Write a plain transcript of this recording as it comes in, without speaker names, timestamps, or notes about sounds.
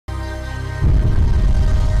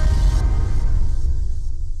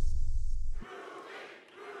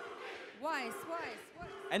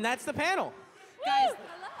And that's the panel. Guys,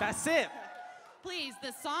 That's it. please,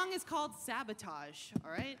 the song is called Sabotage,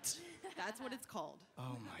 all right? That's what it's called.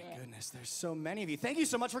 Oh my goodness, there's so many of you. Thank you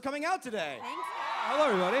so much for coming out today. Thanks. Hello,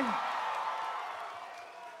 everybody.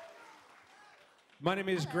 My name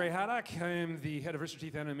is Gray Haddock. I am the head of Rooster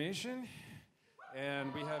Teeth Animation.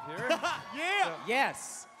 And we have here... Yeah!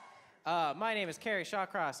 Yes. My name is Carrie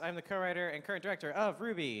Shawcross. I'm the co-writer and current director of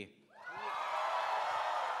RWBY.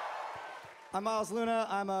 I'm Miles Luna.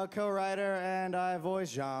 I'm a co-writer and I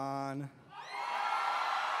voice John.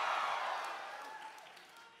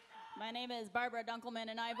 My name is Barbara Dunkelman,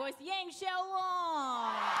 and I voice Yang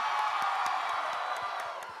Xiaolong.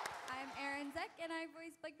 I'm Erin Zeck, and I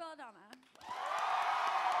voice Big Belladonna.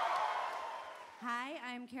 Hi,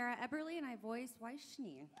 I'm Kara Eberly, and I voice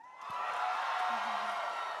Weiss-Schnee.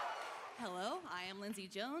 Hello, I am Lindsay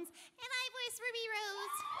Jones, and I voice Ruby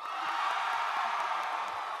Rose.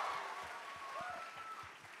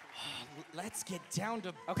 Let's get down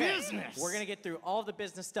to Okay, business. we're gonna get through all the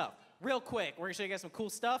business stuff real quick. We're gonna show you guys some cool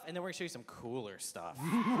stuff, and then we're gonna show you some cooler stuff.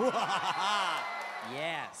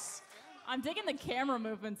 Yes. I'm digging the camera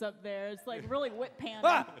movements up there. It's like really whip panning.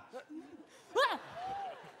 Ah!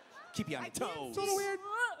 Keep you on your toes. It's a little weird.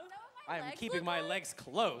 I'm keeping my legs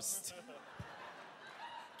closed.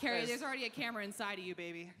 Carrie, there's already a camera inside of you,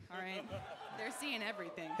 baby, all right? They're seeing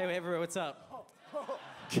everything. Hey, everyone, what's up?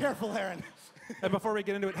 Careful, Aaron. And before we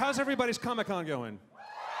get into it, how's everybody's Comic-Con going?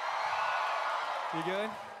 You good?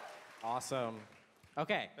 Awesome.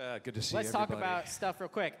 Okay. Good to see Let's everybody. talk about stuff real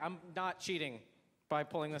quick. I'm not cheating by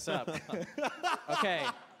pulling this up. Okay.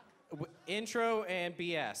 Intro and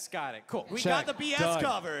BS. Got it. Cool. We Check. got the BS Done.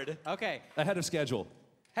 covered. Okay. Ahead of schedule.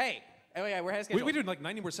 Hey. Oh, yeah, we're ahead of schedule. We did like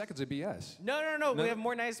 90 more seconds of BS. No. No? We have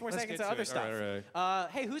more Let's seconds get of to other it. stuff. All right.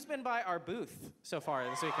 Hey, who's been by our booth so far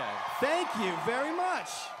this weekend? Thank you very much.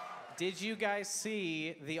 Did you guys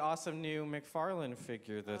see the awesome new McFarlane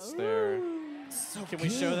figure that's there? So Can we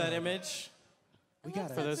show that image? We got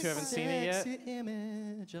For those who haven't seen it yet. Sexy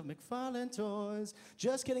image of McFarlane toys.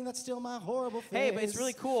 Just kidding, that's still my horrible face. Hey, but it's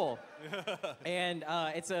really cool. And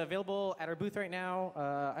it's available at our booth right now.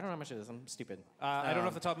 I don't know how much it is. I'm stupid. I don't know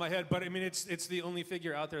off the top of my head, but I mean, it's the only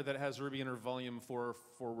figure out there that has Ruby in her Volume 4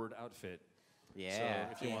 forward outfit. Yeah.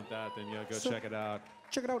 So if you want that, then yeah, go check it out.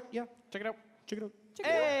 Check it out, yeah. Check it out. Check it out.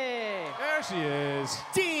 Hey! There she is.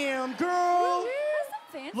 Damn, girl. That's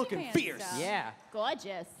some fancy Looking pants fierce. stuff. Yeah.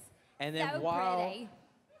 Gorgeous. And then So while pretty.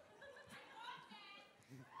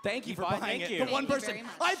 Thank you for bought- buying thank it. you. The one Thank you person. very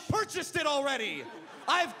much. I've purchased it already.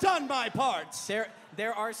 I've done my part.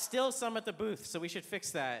 there are still some at the booth, so we should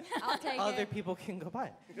fix that. I'll take Other it. people can go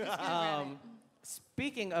buy it.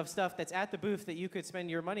 Speaking of stuff that's at the booth that you could spend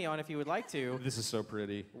your money on if you would like to, This is so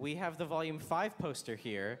pretty. we have the Volume 5 poster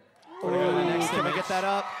here. Can we get that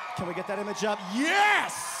up? Can we get that image up?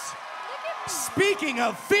 Yes! Speaking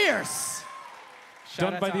of fierce. Shout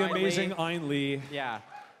Done out by to the Ai amazing Lee. Ein Lee. Yeah.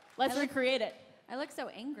 Let's recreate it. I look so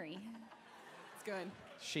angry. It's good.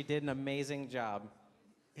 She did an amazing job.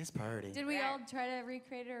 It's pretty. Did we all try to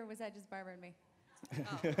recreate it, or was that just Barbara and me?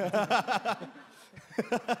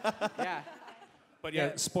 Yeah. But yeah,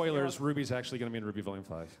 Yeah. spoilers, Ruby's actually going to be in Ruby Volume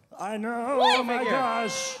 5. I know. Oh my Figure.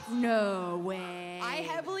 gosh. No way. I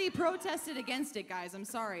heavily protested against it, guys. I'm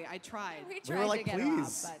sorry. I tried. We tried were like, to get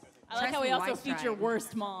please. her off, but I like trust how we me, also Weiss feature tried.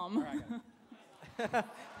 Worst Mom.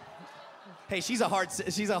 Hey, she's a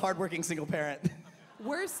hardworking single parent.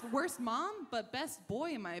 Worst mom, but best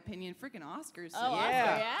boy in my opinion. Freaking Oscars. Oh,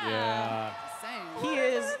 Yeah. Oscar, yeah. Saying. He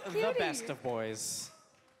is the cutie. best of boys.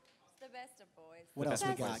 The best of boys. What else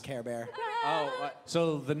we got, Care Bear? Oh, what?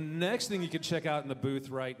 So the next thing you can check out in the booth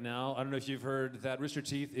right now, I don't know if you've heard that Rooster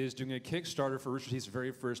Teeth is doing a Kickstarter for Rooster Teeth's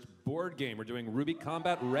very first board game. We're doing RWBY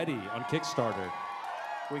Combat Ready on Kickstarter.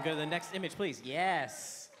 Can we go to the next image, please?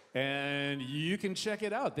 Yes. And you can check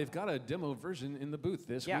it out. They've got a demo version in the booth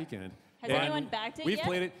this Yeah. weekend. Has And anyone backed it We've yet?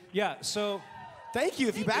 played it. Yeah, so Thank you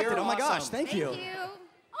if you backed You're it. Oh my gosh, awesome. thank you. Oh, look,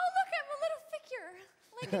 I'm a little figure.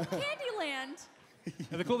 Like in Candyland.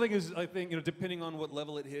 and the cool thing is, I think, depending on what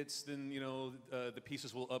level it hits, then, the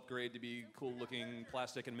pieces will upgrade to be cool looking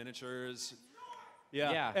plastic and miniatures.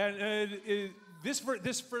 Yeah. Yeah. And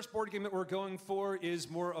this first board game that we're going for is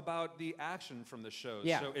more about the action from the show.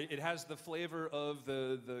 Yeah. So it has the flavor of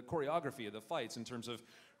the choreography of the fights in terms of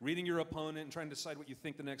reading your opponent and trying to decide what you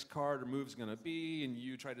think the next card or move is going to be, and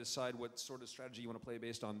you try to decide what sort of strategy you want to play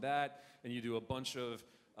based on that, and you do a bunch of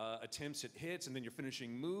attempts at hits, and then your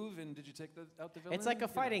finishing move, and did you take out the villain? It's like a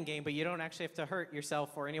fighting game, but you don't actually have to hurt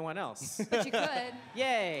yourself or anyone else. But you could.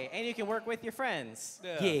 Yay! And you can work with your friends.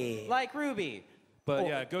 Yeah. Like Ruby. But Oh.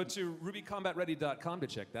 yeah, go to rubycombatready.com to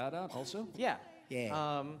check that out also. Yeah.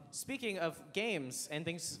 Yeah. Speaking of games and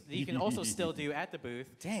things that you can also still do at the booth.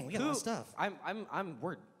 Dang, we got a lot of stuff.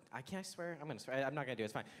 I can't swear. I'm gonna swear. I'm not gonna do it.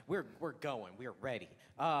 It's fine. We're going. We are ready.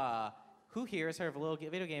 Who here has heard of a little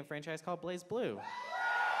video game franchise called Blaze Blue?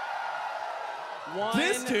 One,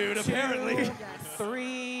 This dude, two, apparently.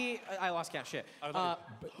 three. I lost count. Shit.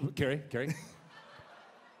 Carrie?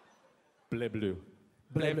 Bleu bleu.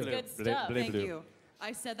 Bleu Bleu. Good stuff. Thank you.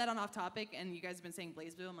 I said that on off topic, and you guys have been saying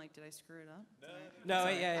Blaze Blue. I'm like, did I screw it up? No,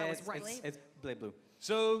 Sorry, yeah, I was it's, right. it's Blaze Blue.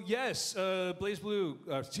 So yes, Blaze Blue.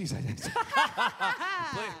 Jeez,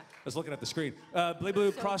 I was looking at the screen. Blaze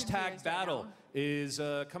Blue Cross Tag confused right Battle now. is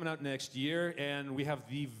coming out next year, and we have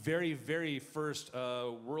the very, very first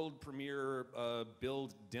world premiere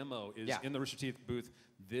build demo is in the Rooster Teeth booth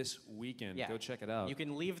this weekend. Yeah. Go check it out. You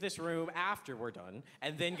can leave this room after we're done,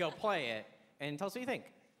 and then go play it, and tell us what you think.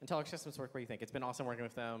 And tell our systems work what you think. It's been awesome working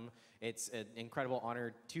with them. It's an incredible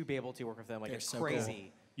honor to be able to work with them. Like, They're it's so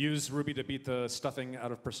crazy. Use RWBY to beat the stuffing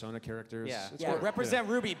out of Persona characters. Yeah. It's Yeah, work. represent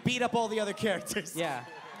RWBY. Beat up all the other characters. Yeah.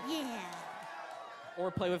 Yeah. Or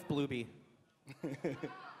play with Blueby.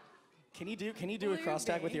 Can you do a cross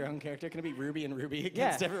tag with your own character? Can it be Ruby and Ruby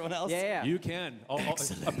against Yeah. everyone else? Yeah. You can.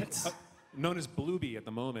 Excellent. Known as Blueby at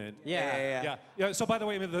the moment. Yeah. Yeah. So by the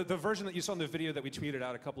way, I mean, the version that you saw in the video that we tweeted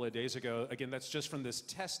out a couple of days ago, again, that's just from this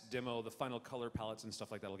test demo. The final color palettes and stuff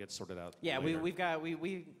like that will get sorted out. Yeah, later. we've got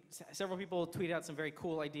several people tweeted out some very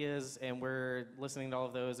cool ideas, and we're listening to all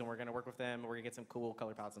of those, and we're gonna work with them. And we're gonna get some cool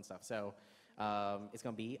color palettes and stuff. So it's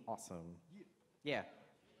gonna be awesome. Yeah.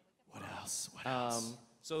 What else? What else?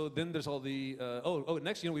 So then there's all the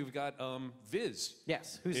next we've got Viz.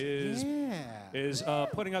 Yes. Is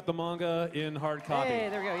putting out the manga in hard copy. Hey,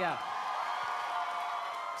 there we go. Yeah.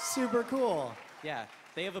 Super cool. Yeah.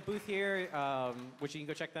 They have a booth here, which you can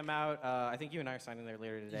go check them out. I think you and I are signing there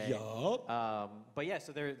later today. Yup. But yeah,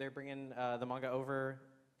 so they're bringing the manga over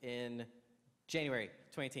in January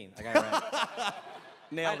 2018. I got it right.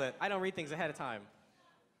 Nailed it. I don't read things ahead of time.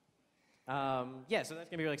 Yeah, so that's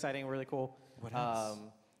gonna be really exciting, really cool. What else?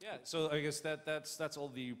 Yeah, so I guess that's all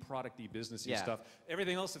the product-y, businessy Yeah. stuff.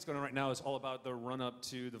 Everything else that's going on right now is all about the run-up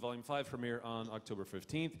to the Volume 5 premiere on October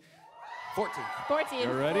 15th. 14. 14.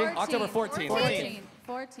 You ready? October 14th. 14.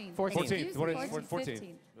 14th. 14th. What is 14th.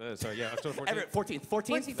 14th? Sorry, yeah, October 14th. Everett, 14th.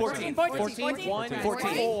 14th. 14th. 14th. 1,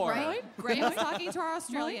 Right, 4. Right? Graham was talking to our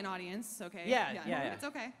Australian audience, okay? Yeah. It's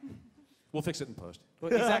okay. We'll fix it in post.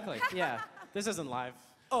 Exactly. Yeah. This isn't live.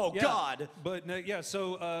 Oh, Yeah, God. But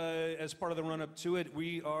so as part of the run-up to it,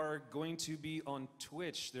 we are going to be on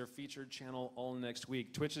Twitch, their featured channel, all next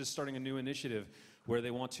week. Twitch is starting a new initiative where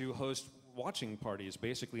they want to host watching parties,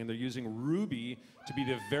 basically, and they're using RWBY to be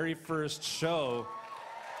the very first show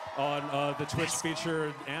on the Twitch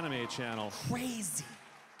featured anime channel. Crazy.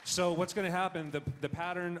 So what's going to happen, the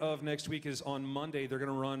pattern of next week is on Monday, they're going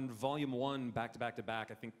to run Volume 1 back to back to back,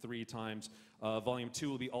 I think 3 times. Volume 2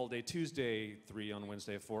 will be all day Tuesday, 3 on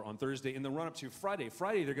Wednesday, 4 on Thursday. In the run up to Friday,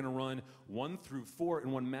 they're going to run 1 through 4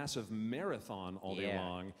 in one massive marathon all day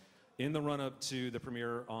long. In the run up to the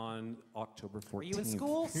premiere on October 14th. Are you in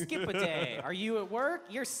school? Skip a day. Are you at work?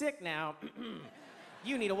 You're sick now.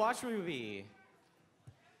 You need to watch RWBY.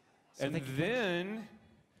 So And then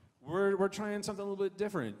we're trying something a little bit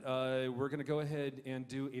different. We're going to go ahead and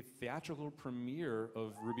do a theatrical premiere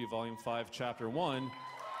of RWBY Volume 5, Chapter 1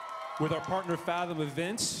 with our partner Fathom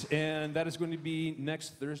Events, and that is going to be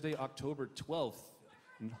next Thursday, October 12th.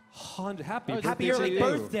 Happy birthday Happy to early you.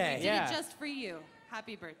 birthday. Did Yeah. it just for you.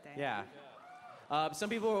 Happy birthday. Yeah. Some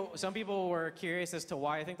people were curious as to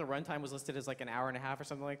why I think the runtime was listed as like an hour and a half or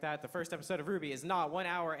something like that. The first episode of RWBY is not 1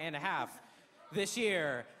 hour and a half this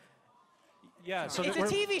year. Yeah, so It's a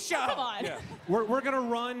we're- TV show. Come on. Yeah. We're going to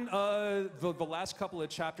run the last couple of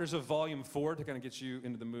chapters of Volume 4 to kind of get you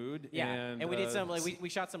into the mood. Yeah, and we did some uh, we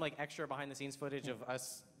shot some like extra behind the scenes footage of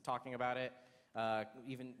us talking about it.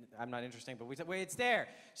 Even I'm not interesting, but it's there.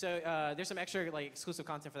 So there's some extra like exclusive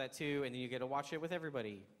content for that too, and then you get to watch it with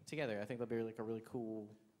everybody together. I think that'll be like a really cool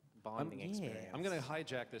bonding experience. I'm going to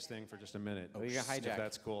hijack this thing for just a minute. Oh, you're gonna hijack. If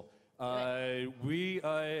that's cool. We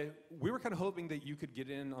were kind of hoping that you could get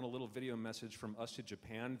in on a little video message from us to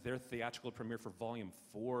Japan. Their theatrical premiere for Volume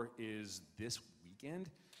 4 is this weekend.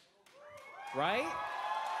 Right?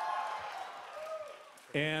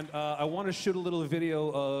 And I want to shoot a little video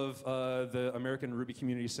of the American RWBY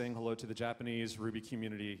community saying hello to the Japanese RWBY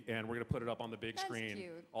community, and we're going to put it up on the big That's screen,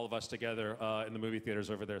 cute. all of us together in the movie theaters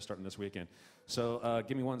over there starting this weekend. So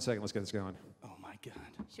give me 1 second, let's get this going. Oh, my God.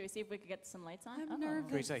 Should we see if we could get some lights on? I'm Uh-oh. nervous.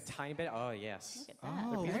 Can we just like tiny bit? Oh yes. Look at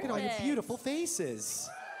that. Oh, look at all your Perfect. beautiful faces.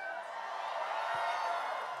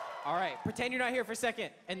 All right, pretend you're not here for a second,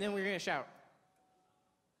 and then we're gonna shout.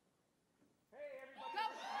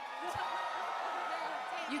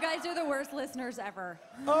 You guys are the worst listeners ever.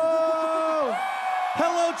 Oh!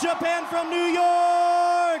 Hello, Japan from New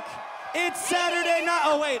York! It's Saturday night.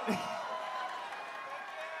 Oh, wait.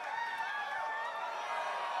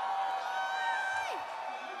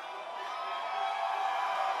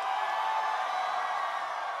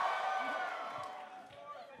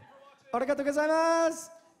 Arigatou gozaimasu!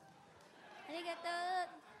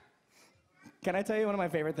 Can I tell you one of my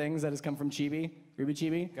favorite things that has come from Chibi, RWBY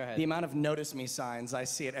Chibi? Go ahead. The amount of notice me signs I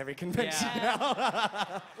see at every convention Yeah.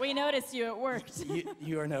 now. We noticed you. It worked.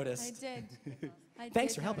 You are noticed. did.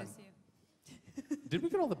 Thanks for helping. Did we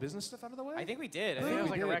get all the business stuff out of the way? I think we did. I think it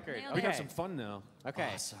was like a record. Nailed We it. have some fun now.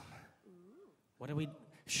 Okay. Awesome. What do we?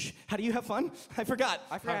 Shh. How do you have fun? I forgot.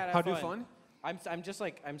 I forgot How do fun? I'm just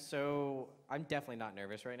like, I'm definitely not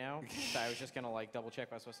nervous right now. So I was just gonna like double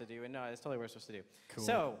check what I was supposed to do, and no, it's totally what we're supposed to do. Cool.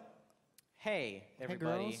 So, hey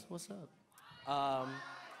everybody. Hey girls, what's up? I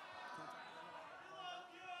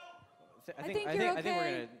think you're I think we're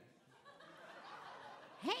okay.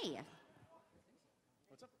 gonna. Hey,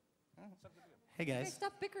 Hey guys.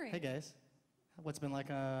 stop bickering. Hey guys. What's been like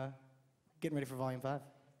getting ready for Volume 5?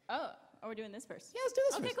 Oh, are we doing this first? Yeah, let's do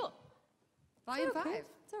this Okay, first. cool. Volume 5.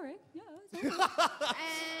 It's all right. Yeah, it's all right.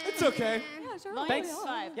 It's okay. Yeah, sure. Volume Thanks.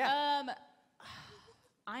 5. Yeah.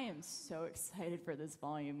 I am so excited for this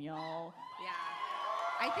volume, y'all. Yeah.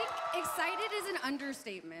 I think excited is an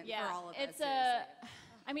understatement for all of us. It's seriously.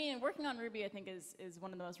 I mean, working on RWBY, I think, is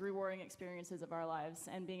one of the most rewarding experiences of our lives,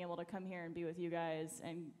 and being able to come here and be with you guys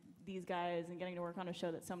and these guys and getting to work on a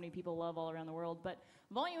show that so many people love all around the world. But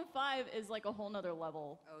Volume 5 is like a whole nother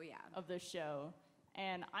level Oh, yeah. of this show.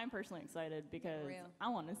 And I'm personally excited because Real. I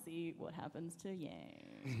want to see what happens to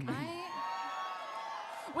Yang. I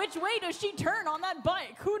Which way does she turn on that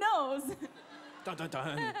bike? Who knows? Dun dun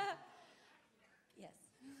dun. yes.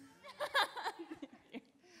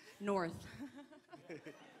 North.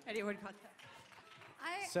 Anyone got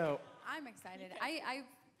that? So I'm excited.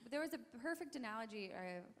 There was a perfect analogy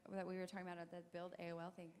that we were talking about at the Build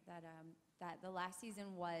AOL thing that that the last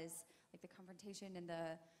season was like the confrontation and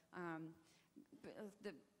the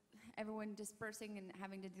everyone dispersing and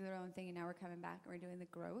having to do their own thing, and now we're coming back and we're doing the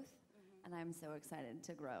growth, and I'm so excited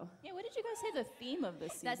to grow. Yeah, what did you guys say the theme of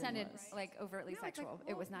this season That sounded was? like overtly No, it's like, sexual. well-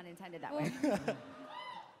 It was not intended that way.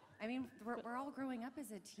 I mean, we're all growing up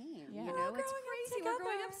as a team. Yeah. You We're know, it's crazy. We're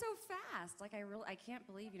growing up together. so fast. Like I can't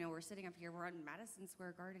believe, we're sitting up here. We're on Madison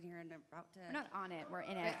Square Garden here and about to. We're not on it. We're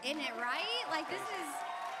in it. In it, right? Like this is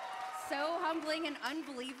so humbling and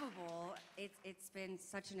unbelievable. It's been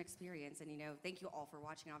such an experience, and thank you all for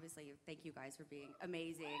watching. Obviously, thank you guys for being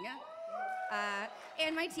amazing,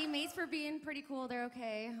 and my teammates for being pretty cool. They're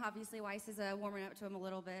okay. Obviously, Weiss is warming up to him a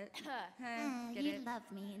little bit. Get it? love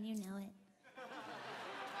me and you know it.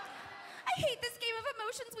 I hate this game of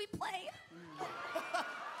emotions we play.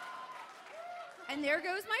 And there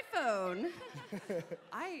goes my phone.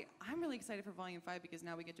 I'm really excited for Volume 5 because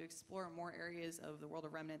now we get to explore more areas of the world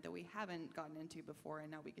of Remnant that we haven't gotten into before,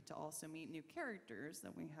 and now we get to also meet new characters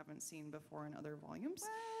that we haven't seen before in other volumes.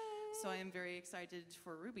 So I am very excited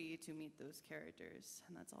for RWBY to meet those characters,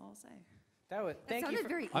 and that's all I'll say. Thank you. Sounded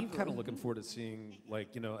very I'm evil. kind of looking forward to seeing,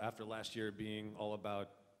 after last year being all about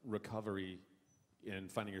recovery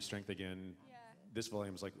and finding your strength again, this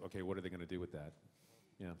volume is like, okay, what are they going to do with that?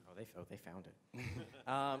 Yeah. Oh, they found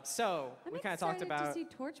it. So we kind of talked about. to see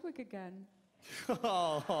Torchwick again.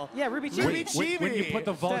 Oh. Yeah, RWBY RWBY Chibi. When you Chibi. put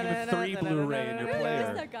the volume 3 Blu-ray in your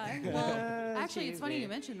player. that guy? Well, actually, it's funny TV. you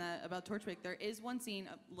mentioned that about Torchwick. There is one scene,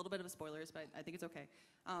 a little bit of spoilers, but I think it's okay.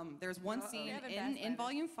 There's one scene We haven't in passed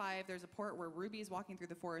Volume 5, there's a part where Ruby is walking through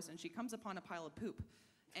the forest and she comes upon a pile of poop.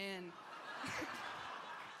 And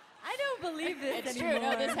I don't believe this It's true.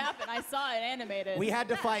 No, this happened. I saw it animated. We had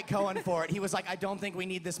to fight Cohen for it. He was like, I don't think we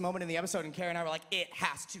need this moment in the episode. And Carrie and I were like, it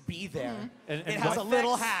has to be there. And It has a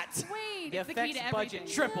little hat. wait, The it's the key effects to everything.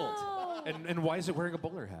 budget tripled. And why is it wearing a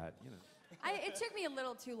bowler hat? It took me a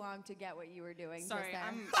little too long to get what you were doing. Sorry, just there.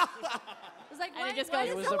 I'm. I was like, And it why, just why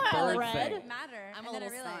goes, does It was it a bird red. thing. matter? I'm a and then I little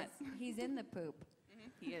realized he's in the poop.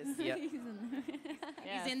 He is. Yep.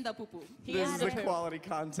 Yeah. He's in the poo-poo. He This is is the the poop. quality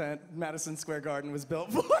content Madison Square Garden was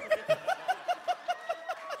built for.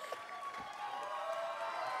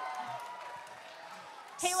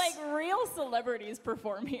 Hey, like real celebrities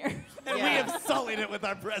perform here. And we Yeah. have sullied it with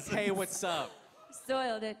our presence. Hey, what's up?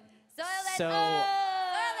 Soiled it. Soiled it. So- Soiled it.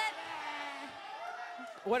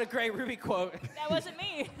 What a great RWBY quote. That wasn't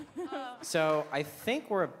me. So I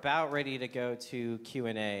think we're about ready to go to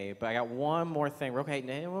Q&A, but I got one more thing. Real quick.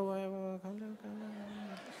 Calm down.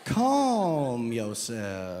 Calm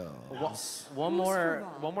yourself. One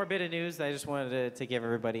more bit of news that I just wanted to give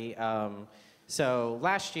everybody. So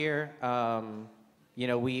last year,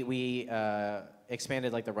 we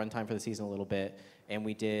expanded like the runtime for the season a little bit, and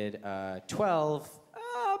we did 12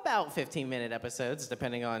 about 15-minute episodes,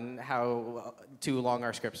 depending on how too long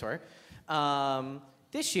our scripts were.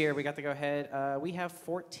 This year, we got to go ahead. We have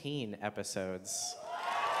 14 episodes.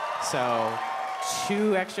 So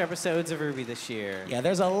 2 extra episodes of RWBY this year. Yeah,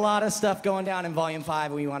 there's a lot of stuff going down in Volume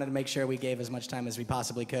 5. We wanted to make sure we gave as much time as we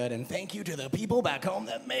possibly could. And thank you to the people back home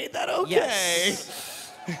that made that okay. Yes.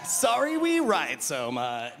 Sorry we write so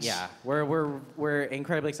much. Yeah, we're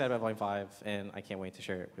incredibly excited about Volume 5, and I can't wait to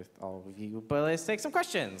share it with all of you. But let's take some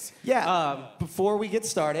questions. Yeah, before we get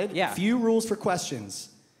started, yeah. Few rules for questions.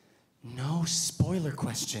 No spoiler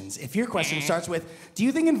questions. If your question starts with, do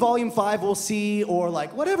you think in Volume 5 we'll see, or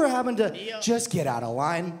like, whatever happened to, just get out of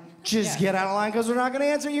line. Just get out of line, because we're not going to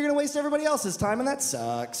answer. You're going to waste everybody else's time, and that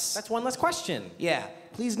sucks. That's one less question. Yeah.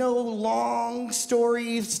 Please no long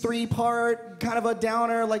stories, 3-part, kind of a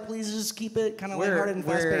downer. Like, please just keep it kind of lighthearted and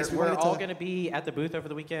fast-paced. We're all going to be at the booth over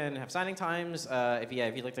the weekend, have signing times. If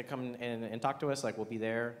you'd like to come and talk to us, like, we'll be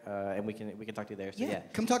there, and we can talk to you there. So, yeah.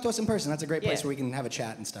 Come talk to us in person. That's a great place where we can have a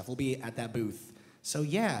chat and stuff. We'll be at that booth. So,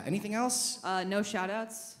 yeah. Anything else? No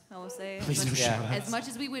shout-outs, I will say. Please no shout-outs. As much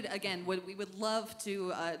as we would, again, we would love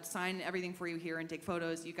to sign everything for you here and take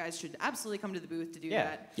photos, you guys should absolutely come to the booth to do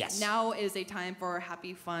that. Yes. Now is a time for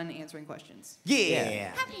happy, fun answering questions.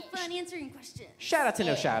 Yeah. Happy fun answering questions. Shout out to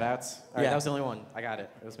no shout outs. All right, Yeah. that was the only one. I got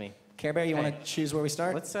it. It was me. Care Bear, you Hey. want to choose where we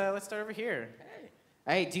start? Let's start over here.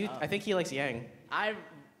 Hey, dude, I think he likes Yang.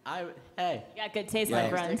 Hey. You got good taste, Yeah. my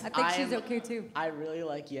friend. I think she's okay too. I really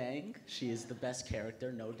like Yang. She is the best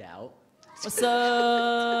character, no doubt. What's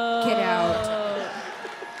up? Get out.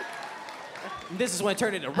 This is when it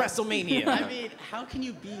turned into WrestleMania. I mean, how can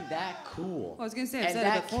you be that cool? I was going to say, I've And said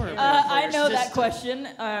that it before. character- I know Just- that question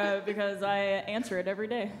because I answer it every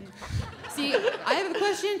day. See, I have a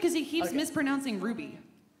question because he keeps mispronouncing Ruby.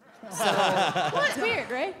 Well, it's weird,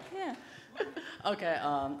 right? Yeah. Okay,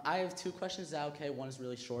 I have 2 questions. Is that okay? One is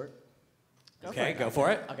really short. Okay, go for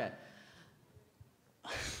it. Okay.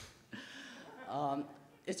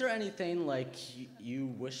 Is there anything like you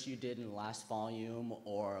wish you did in the last volume,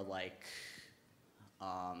 or like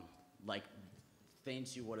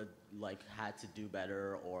things you would have like had to do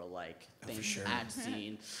better, or like things sure. at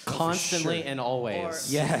scene? Constantly sure. and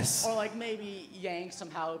always. Yes. Or like maybe Yang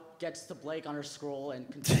somehow gets to Blake on her scroll and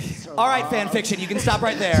continues her All right, love. fan fiction, you can stop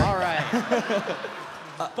right there. All right.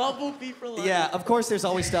 Bumblebee for life. Yeah, of course there's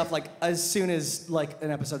always stuff, like, as soon as, like,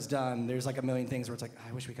 an episode's done, there's, like, a million things where it's like,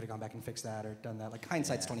 I wish we could have gone back and fixed that or done that. Like,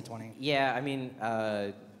 hindsight's 2020. Yeah, I mean,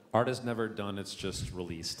 Art is never done, it's just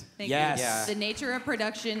released. Thank Yes. you. Yeah. The nature of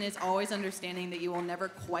production is always understanding that you will never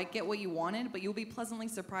quite get what you wanted, but you'll be pleasantly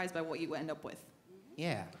surprised by what you end up with.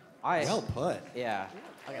 Yeah. I Well put. yeah.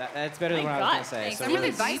 That's better than Thank what I was God. gonna say. Thanks. So I'm really,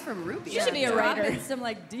 advice from Ruby. You should be a writer. Some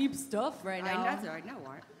like deep stuff right now. I know,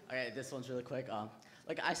 Art. Okay, this one's really quick.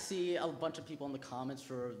 Like I see a bunch of people in the comments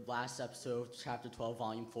for last episode, chapter 12,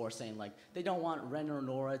 volume 4, saying like they don't want Ren or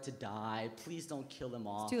Nora to die. Please don't kill them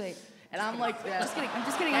off. Too late. And I'm like, yeah. Just kidding. I'm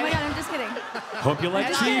just kidding. Oh my god, I'm just kidding. Hope you like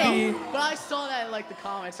And TV. but I saw that in like the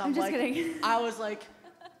comments. I'm just like, kidding. I was like,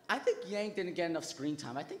 I think Yang didn't get enough screen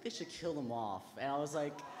time. I think they should kill them off. And I was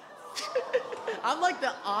like, I'm like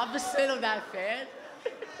the opposite of that fan.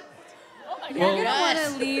 You're gonna yes.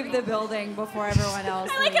 want to leave the building before everyone else.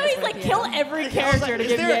 I like how leaves he's like with you. kill every character to Is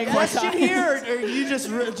give there a Yang more question time. here, or you just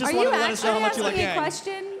Are want you to let us know how actually much you asking like a Yang?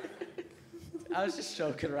 question? I was just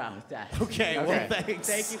joking around with that. Okay, well, thanks.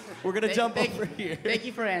 Thank you. We're going to jump thank over here. Thank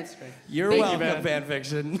you for answering. You're Thank you, welcome, man. fan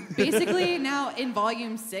fiction. Basically, now in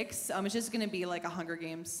volume 6, it's just going to be like a Hunger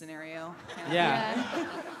Games scenario. yeah.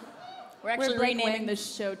 We're actually Blake renaming Wing. the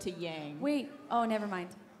show to Yang. Wait. Oh, never mind.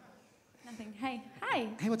 Nothing. Hey. Hi.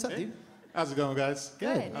 Hey, what's up, dude? How's it going, guys?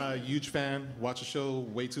 Good. Huge fan. Watch the show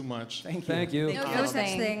way too much. Thank you. Thank you. No such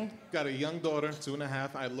thing. Got a young daughter,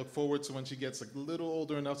 2.5. I look forward to when she gets a little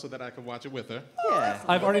older enough so that I can watch it with her. Yeah.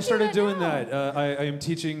 I've already started doing that. I am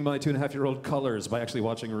teaching my 2.5-year-old colors by actually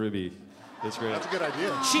watching RWBY. It's great. That's a good idea.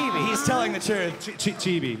 Chibi, he's telling the truth.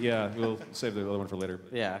 Chibi, yeah. We'll save the other one for later.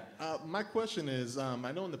 Yeah. My question is,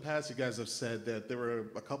 I know in the past you guys have said that there were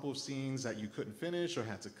a couple of scenes that you couldn't finish or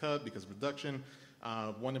had to cut because of production.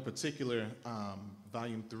 One in particular,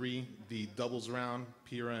 Volume 3, the doubles round,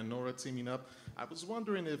 Pira and Nora teaming up. I was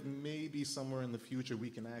wondering if maybe somewhere in the future we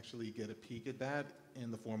can actually get a peek at that in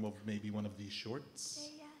the form of maybe one of these shorts.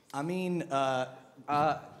 I mean,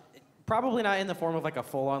 Probably not in the form of like a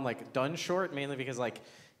full-on done short, mainly because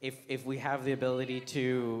if we have the ability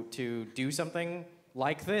to do something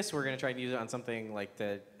like this, we're gonna try and use it on something like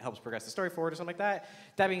that helps progress the story forward or something like that.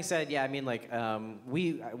 That being said, yeah, I mean, like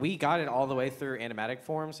we got it all the way through animatic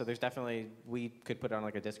form, so there's definitely we could put it on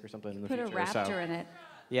like a disc or something in the Put future. a raptor in it.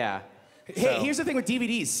 Yeah. Hey, So- here's the thing with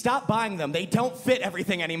DVDs. Stop buying them. They don't fit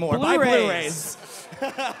everything anymore. Buy Blu-rays.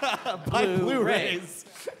 Blu-rays. Buy Blu-rays.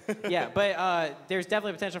 Yeah, but there's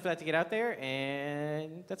definitely potential for that to get out there,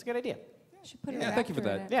 and that's a good idea. Should put a Yeah, thank you for raptor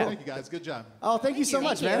that. in it. Yeah. Thank you guys. Good job. Oh, thank you so Thank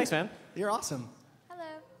much, you. man. Thanks, man. You're awesome. Hello.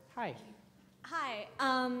 Hi. Hi.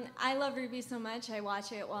 I love RWBY so much. I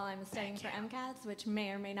watch it while I'm studying for MCATs, which may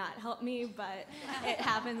or may not help me, but it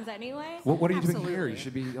happens anyway. What are you doing here? Absolutely. You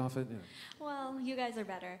should be off it. Yeah. Well, you guys are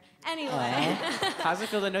better. Anyway, How's it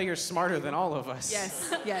feel to know you're smarter than all of us?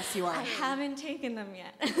 Yes, yes, you are. I haven't taken them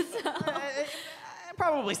yet.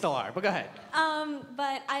 Probably still are, but go ahead.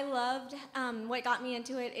 But I loved, what got me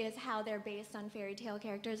into it is how they're based on fairy tale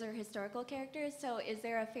characters or historical characters. So is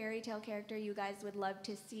there a fairy tale character you guys would love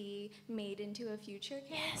to see made into a future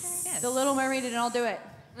character? Yes. The Little Mermaid and I'll do it.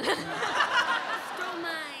 Stole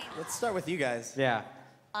mine. Let's start with you guys. Yeah.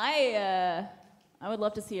 I would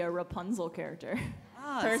love to see a Rapunzel character.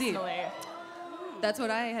 Ah, Personally. That's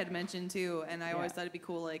what I had mentioned too, and I always Yeah. thought it'd be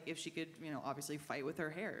cool, like if she could, obviously fight with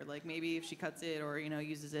her hair, like maybe if she cuts it or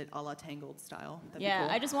uses it a la Tangled style. That'd Yeah, be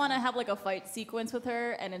cool. I just want to have like a fight sequence with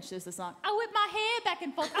her, and it's just a song. I whip my hair back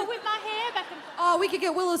and forth. I whip my hair back and forth. Oh, we could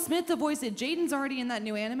get Willow Smith to voice it. Jaden's already in that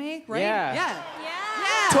new anime, right? Yeah. Yeah.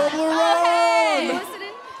 Yeah. Toblerone!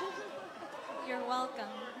 Listening? You're welcome.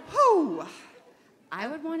 Whew. I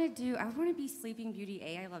would want to be Sleeping Beauty.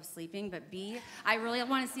 A, I love sleeping, but B, I really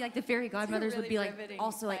want to see like the fairy godmothers would really be like riveting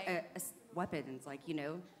also like fight. weapons, like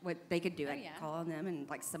what they could do, like yeah. call on them and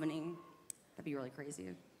like summoning. That'd be really crazy.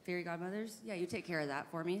 Fairy godmothers, yeah, you take care of that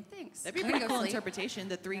for me. Thanks. That'd be a I'm pretty gonna go cool sleep. interpretation.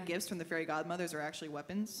 The three gifts from the fairy godmothers are actually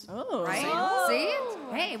weapons. Oh. Right?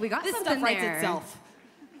 See? Hey, we got This something stuff writes there. itself.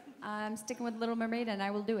 I'm sticking with Little Mermaid, and I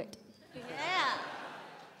will do it. Yeah.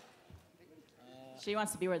 She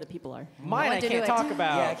wants to be where the people are. Mine I to do can't it. talk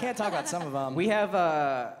about. Yeah, I can't talk about some of them. We have,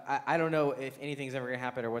 I don't know if anything's ever gonna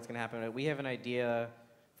happen or what's gonna happen, but we have an idea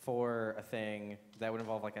for a thing that would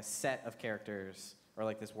involve like a set of characters or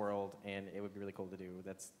like this world, and it would be really cool to do.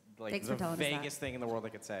 That's like Thanks the for telling us that. vaguest thing in the world I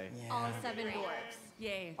could say. All 7 dwarfs.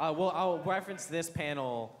 Yay. Well, I'll reference this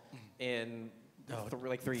panel in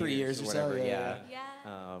like 3 years or so, whatever. yeah.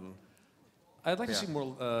 Yeah. I'd like to Yeah. see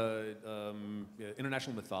more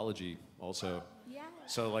international mythology also. Yeah.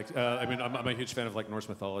 So like, I mean, I'm a huge fan of like Norse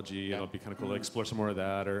mythology, and it'd be kind of cool to explore some more of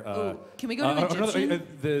that. Or Can we go to Egyptian?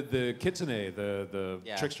 the kitsune, the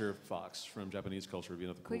Yeah. trickster fox from Japanese culture would be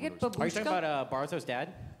another cool we get one. Are you talking about Baruto's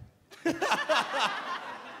dad?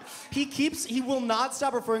 He will not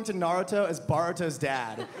stop referring to Naruto as Baruto's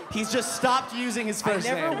dad. He's just stopped using his I first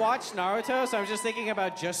never name. watched Naruto, so I was just thinking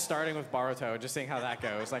about just starting with Baruto, just seeing how that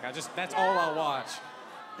goes. Like that's all I'll watch.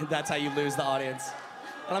 And that's how you lose the audience.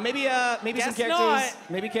 Maybe some Guess characters, not.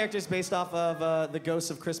 maybe characters based off of the ghosts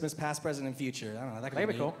of Christmas past, present, and future. I don't know. That could That'd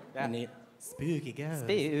be be cool. neat. Yeah. Neat. Spooky ghost.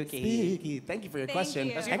 Spooky. Spooky. Thank you for your Thank question.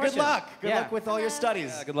 you. That's a And good good question. luck. Good Yeah. luck with all your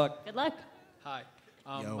studies. Good luck. Good luck. Hi.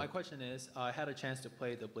 Yo. My question is, I had a chance to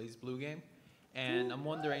play the Blaze Blue game, and I'm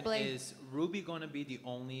wondering, Blaze. is RWBY going to be the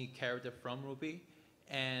only character from RWBY?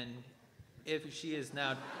 And if she is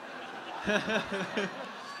now,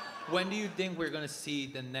 when do you think we're going to see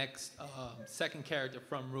the next second character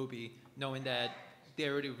from RWBY, knowing that they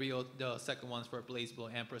already revealed the second ones for Blaze Blue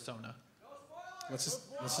and Persona? Let's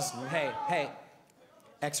just. Hey.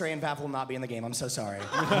 X-Ray and Vav will not be in the game. I'm so sorry.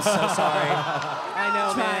 I'm so sorry. I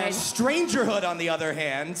know, man. Strangerhood, on the other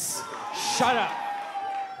hand. Shut up.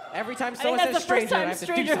 Every time I think someone that's the says first stranger, I time have to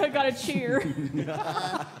do Strangerhood got a cheer in its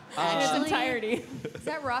Actually, entirety. Is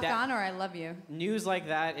that Rock That- On or I Love You? News like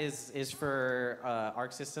that is for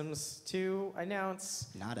Arc Systems to announce.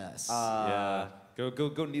 Not us. Yeah.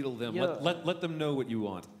 Go needle them. Yeah. Let them know what you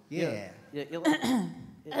want. yeah.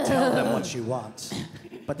 Yeah, Tell them what you want.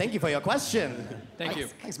 But thank you for your question. Thank you.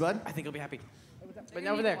 Thanks, bud. I think he'll be happy. But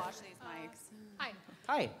You're over gonna there. need to watch these mics. Hi.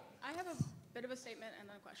 Hi. I have a bit of a statement and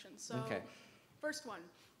then a question. So, Okay. first one.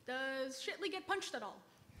 Does Shitley get punched at all?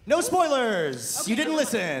 No spoilers. You didn't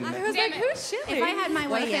listen. I was Damn like, it. who's Shitley? If I had my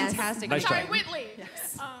What a way, yes. fantastic Nice Sorry, try. Whitley.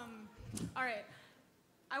 All right.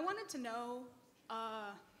 I wanted to know,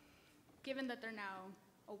 given that they're now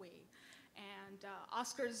away, and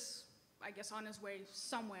Oscar's, I guess, on his way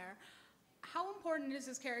somewhere, how important is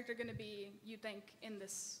his character going to be, you think, in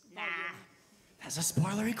this volume? That's a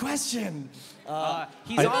spoilery question.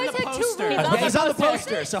 He's on the poster. He's on the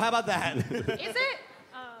poster, so how about that? Is it?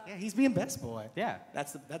 Yeah, he's being best boy. Yeah.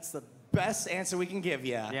 That's the best answer we can give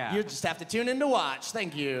you. Yeah. You just have to tune in to watch.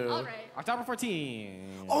 Thank you. All right. October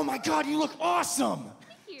 14th. Oh my God, you look awesome.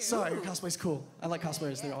 Thank you. Sorry, your cosplay's cool. I like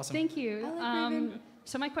cosplayers. They're awesome. Thank you.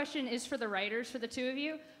 So my question is for the writers, for the two of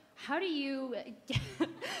you. How do you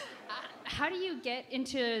get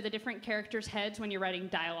into the different characters' heads when you're writing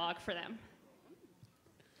dialogue for them?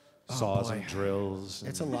 Saws boy. and drills.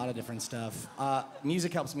 It's a lot of different stuff.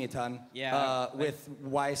 Music helps me a ton. Yeah. With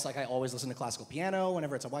Weiss, like I always listen to classical piano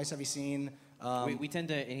whenever it's a Weiss-heavy scene. We tend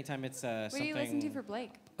to, anytime it's What something... do you listen to for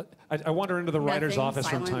Blake? I wander into the writer's Nothing, office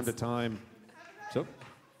from time silence. to time. So,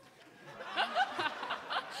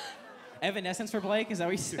 Evanescence for Blake? Is that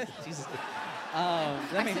what you said? Jesus.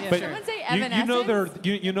 That means, yeah, but sure. Someone say you know they're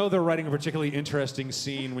Evanescence? you know they're writing a particularly interesting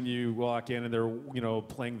scene when you walk in and they're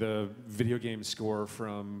playing the video game score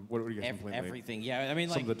from what are you guys playing? Everything, yeah. I mean,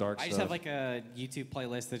 Some like, of the dark I just stuff. have like a YouTube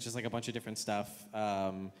playlist that's just like a bunch of different stuff.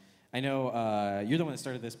 I know you're the one that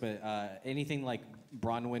started this, but anything like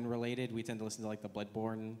Bronwyn related, we tend to listen to like the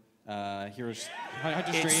Bloodborne Heroes.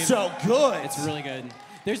 It's so good. It's really good.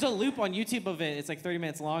 There's a loop on YouTube of it. It's like 30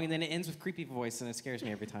 minutes long, and then it ends with creepy voice, and it scares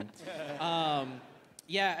me every time.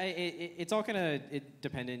 Yeah, it's all kind of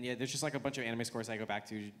dependent. Yeah, there's just like a bunch of anime scores I go back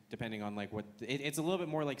to depending on like what. It's a little bit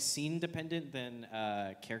more like scene dependent than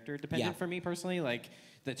character dependent for me personally. Like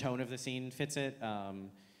the tone of the scene fits it.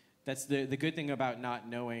 That's the good thing about not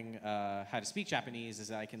knowing how to speak Japanese is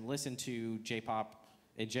that I can listen to J-pop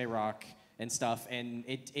and J-rock and stuff, and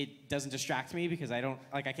it doesn't distract me because I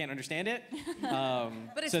can't understand it.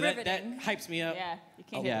 But it's so that riveting. hypes me up. Yeah, you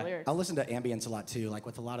can't hear the lyrics. I'll listen to ambience a lot too. Like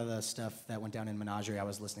with a lot of the stuff that went down in Menagerie, I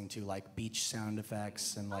was listening to like beach sound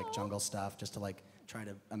effects and like jungle stuff just to like try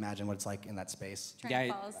to imagine what it's like in that space. Trying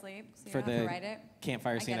to fall asleep so you For don't have the to write it.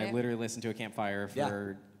 campfire scene, get I it. literally listened to a campfire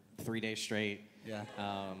for 3 days straight. Yeah.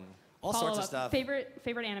 All sorts of Follow-up. stuff.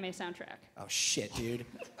 Favorite anime soundtrack? Oh shit, dude.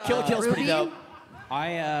 Kill la Kill's pretty dope.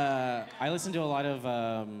 I listen to a lot of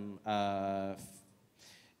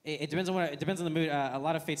it depends on it depends on the mood. A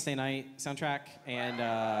lot of Fate Stay Night soundtrack and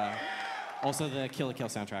also the Kill la Kill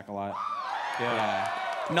soundtrack a lot. Yeah.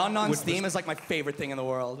 Non-Non's theme is like my favorite thing in the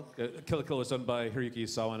world. Kill la Kill was done by Hiroyuki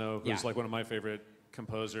Sawano, who's Yeah. like one of my favorite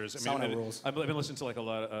composers. Sawano rules. I've been listening to like a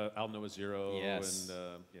lot of Al Noah Zero Yes.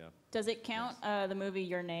 and yeah. Does it count the movie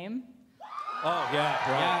Your Name? Oh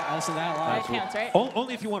yeah, right. Yeah, I listen to that a lot. That counts, right?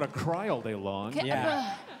 Only if you want to cry all day long.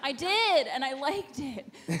 Yeah. I did, and I liked it.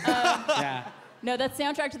 Yeah. No, that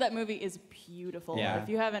soundtrack to that movie is beautiful. Yeah. If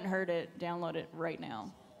you haven't heard it, download it right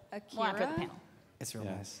now. Well, after the Akira? panel. It's real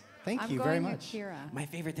Yeah. nice. Thank I'm you going very much. Akira. My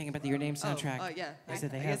favorite thing about the Your Name soundtrack yeah. is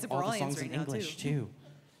that they I guess have if all we're the audience songs in right now, English too. too.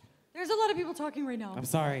 There's a lot of people talking right now. I'm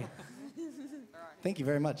sorry. Thank you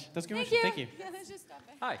very much. That's good. Thank you. Thank you. Yeah, let's just stop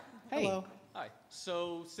it. Hi. Hey. Hello. Hi.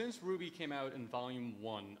 So since RWBY came out in Volume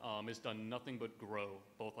 1, it's done nothing but grow,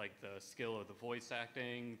 both like the skill of the voice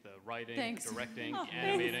acting, the writing, Thanks. directing, Oh,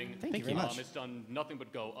 animating. Thank you very much. It's done nothing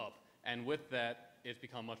but go up. And with that, it's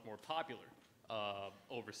become much more popular,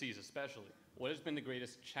 overseas especially. What has been the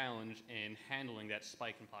greatest challenge in handling that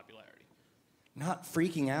spike in popularity? Not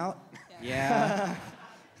freaking out. Yeah.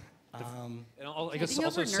 And I Getting guess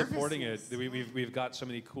also over supporting it. nervousness. We've got so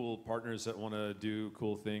many cool partners that want to do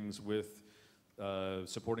cool things with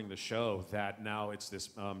supporting the show that now it's this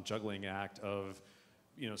juggling act of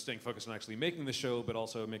staying focused on actually making the show, but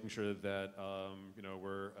also making sure that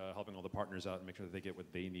we're helping all the partners out and make sure that they get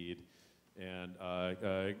what they need. And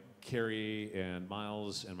Carrie and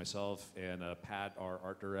Miles and myself and Pat, our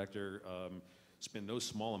art director, spend no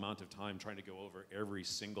small amount of time trying to go over every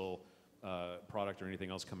single product or anything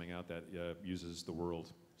else coming out that uses the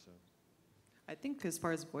world. So. I think as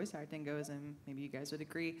far as voice acting goes, and maybe you guys would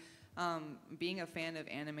agree, being a fan of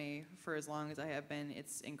anime for as long as I have been,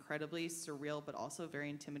 it's incredibly surreal, but also very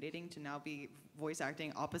intimidating to now be voice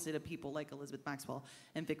acting opposite of people like Elizabeth Maxwell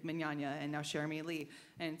and Vic Mignogna and now Jeremy Lee.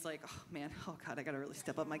 And it's like, oh man, oh God, I gotta really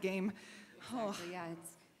step up my game. Exactly, yeah.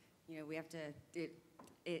 It's, we have to,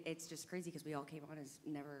 it's just crazy because we all came on as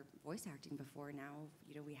never voice acting before. Now,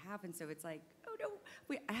 we have, and so it's like, oh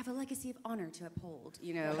no, I have a legacy of honor to uphold,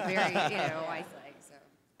 very, I say, so.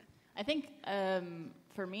 I think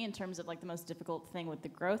for me, in terms of like the most difficult thing with the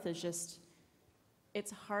growth is just,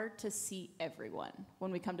 it's hard to see everyone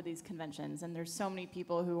when we come to these conventions. And there's so many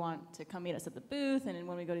people who want to come meet us at the booth. And then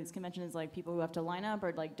when we go to these conventions, like people who have to line up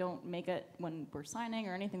or like don't make it when we're signing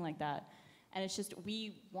or anything like that. And it's just,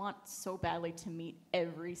 we want so badly to meet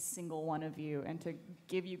every single one of you and to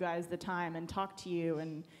give you guys the time and talk to you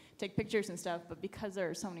and take pictures and stuff. But because there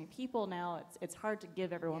are so many people now, it's hard to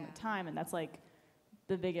give everyone the time. And that's like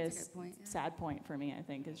the biggest point, yeah. sad point for me, I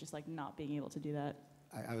think, is just like not being able to do that.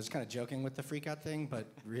 I was kind of joking with the freak out thing, but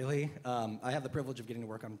really, I have the privilege of getting to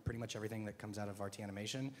work on pretty much everything that comes out of RT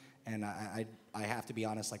Animation, and I have to be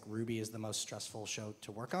honest, like RWBY is the most stressful show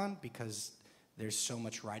to work on because there's so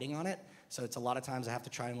much writing on it. So it's a lot of times I have to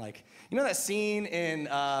try and like, you know that scene in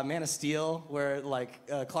Man of Steel where like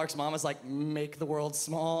Clark's mom is like, make the world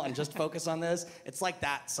small and just focus on this? It's like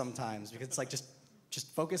that sometimes because it's like just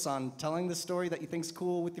focus on telling the story that you think's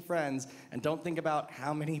cool with your friends and don't think about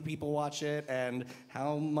how many people watch it and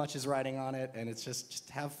how much is writing on it, and it's just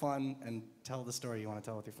have fun and tell the story you want to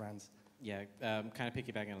tell with your friends. Yeah, kind of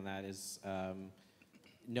piggybacking on that is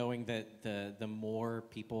knowing that the more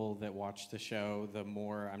people that watch the show, the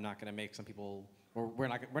more I'm not going to make some people, or we're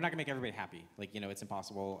not going to make everybody happy. Like, you know, it's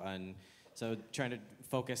impossible. And so trying to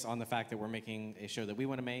focus on the fact that we're making a show that we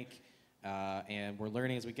want to make, and we're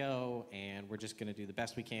learning as we go, and we're just going to do the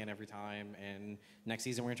best we can every time. And next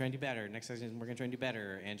season we're going to try and do better. Next season we're going to try and do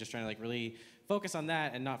better, and just trying to like really focus on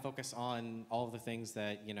that and not focus on all of the things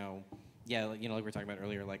that, you know, yeah, you know, like we were talking about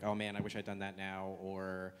earlier, like, oh man, I wish I'd done that now,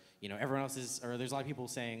 or, you know, everyone else is, or there's a lot of people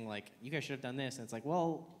saying like, you guys should have done this, and it's like,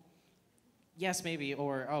 well, yes, maybe,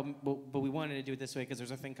 or, oh, but we wanted to do it this way because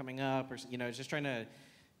there's a thing coming up, or, you know, it's just trying to,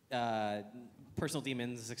 personal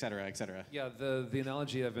demons, et cetera, et cetera. Yeah, the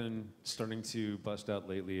analogy I've been starting to bust out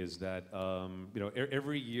lately is that, you know,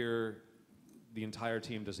 every year, the entire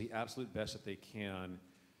team does the absolute best that they can.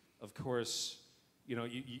 Of course, you know,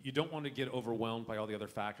 you don't want to get overwhelmed by all the other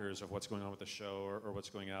factors of what's going on with the show or what's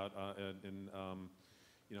going out in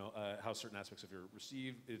you know, how certain aspects of it are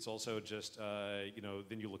received. It's also just, you know,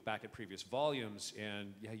 then you look back at previous volumes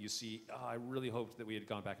and yeah, you see, oh, I really hoped that we had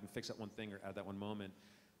gone back and fixed that one thing or add that one moment.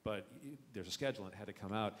 But there's a schedule and it had to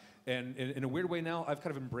come out. And in a weird way now, I've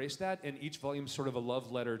kind of embraced that, and each volume's sort of a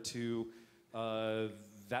love letter to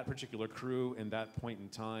that particular crew and that point in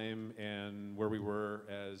time and where we were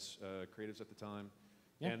as creatives at the time.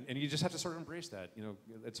 Yeah. And you just have to sort of embrace that. You know,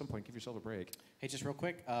 at some point, give yourself a break. Hey, just real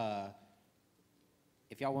quick,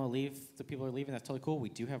 if y'all want to leave, the people are leaving, that's totally cool. We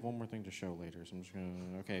do have one more thing to show later, so I'm just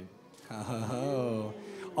gonna, okay. Oh,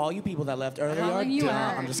 all you people that left earlier,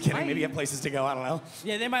 I'm just kidding. Bye. Maybe you have places to go, I don't know.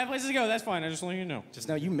 Yeah, they might have places to go, that's fine, I just want you to know. Just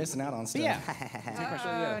know you missing out on stuff. Yeah.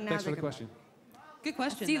 Thanks for the question. Good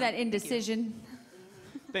question. See that indecision.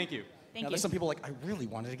 Thank you. Now, there's some people like, I really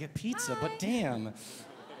wanted to get pizza, but damn.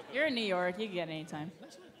 You're in New York. You can get it anytime.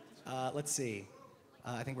 Let's see.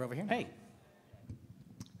 I think we're over here. Hey.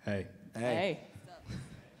 Hey. Hey.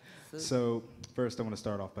 So, first I want to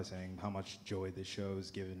start off by saying how much joy this show has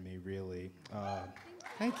given me, really.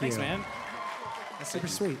 Thank you. Thanks, man. That's super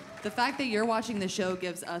sweet. The fact that you're watching the show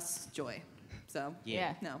gives us joy. So,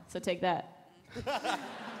 Yeah. no. So take that.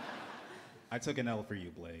 I took an L for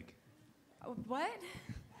you, Blake. What?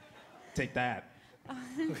 Take that.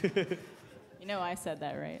 You know I said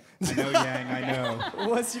that, right? I know, Yang, I know.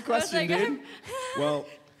 What's your question, dude? Well,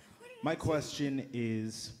 my question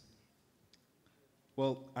is,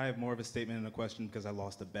 well, I have more of a statement and a question because I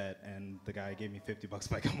lost a bet, and the guy gave me $50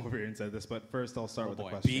 if I come over here and said this, but first I'll start with the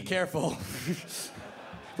question. Be careful.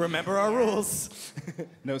 Remember our rules.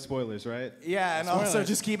 No spoilers, right? Yeah, and also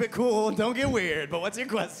just keep it cool and don't get weird, but what's your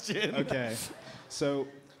question? Okay. So,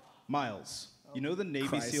 Miles, you know the Navy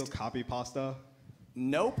Christ. SEAL copy pasta?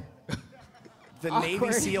 Nope. The Navy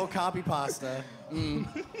Awkward. SEAL copy pasta.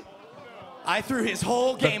 I threw his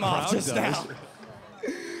whole game off just now.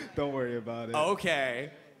 Don't worry about it.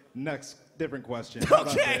 Okay. Next, different question. How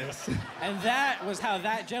about Okay. this? And that was how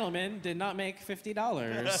that gentleman did not make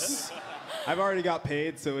 $50. I've already got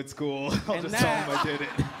paid, so it's cool. I'll And just tell him I did it.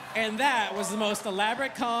 And that was the most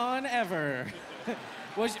elaborate con ever.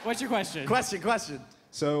 What's your question? Question.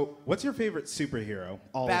 So, what's your favorite superhero?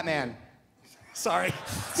 All of Batman. you. Sorry.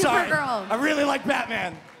 Supergirl. I really like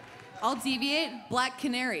Batman. I'll deviate. Black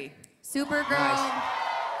Canary. Supergirl. Nice.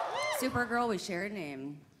 Supergirl, we share a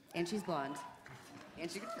name, and she's blonde. And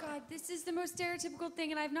she. God, this is the most stereotypical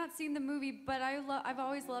thing, and I've not seen the movie, but I've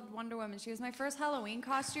always loved Wonder Woman. She was my first Halloween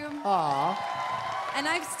costume. Aw. And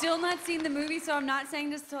I've still not seen the movie, so I'm not saying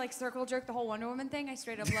this to like circle jerk the whole Wonder Woman thing. I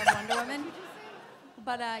straight up love Wonder Woman.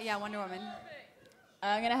 But yeah, Wonder Woman.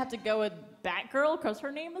 I'm gonna have to go with Batgirl because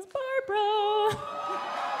her name is Barbara.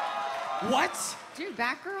 What? Dude,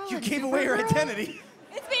 Batgirl. You and gave away her Supergirl? identity.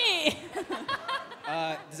 It's me.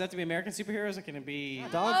 Does that have to be American superheroes or can it be?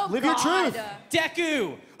 Dog, Oh, live your God. truth.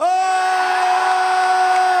 Deku!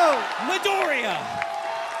 Oh! Midoriya!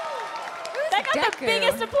 That got the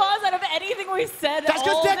biggest applause out of anything we've said That's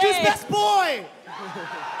all because Deku's day. best boy.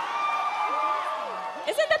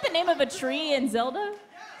 Isn't that the name of a tree in Zelda?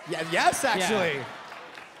 Yeah, yes, actually.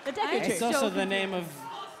 The Deku tree. It's also the name of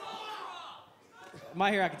My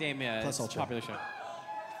Hero Academia. Plus It's a Ultra. popular show.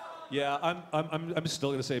 Yeah, I'm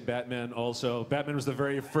still gonna say Batman. Also, Batman was the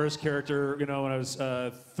very first character. You know, when I was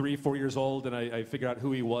 3, 4 years old, and I figured out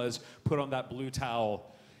who he was. Put on that blue towel,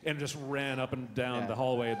 and just ran up and down the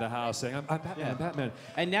hallway of the house saying, "I'm Batman, I'm Batman."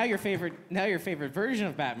 And now your favorite version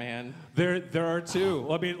of Batman. There are two.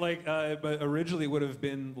 Well, I mean, like but originally would have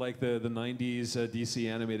been like the '90s DC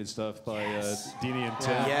animated stuff by Dini and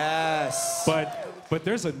Tim. Yes. But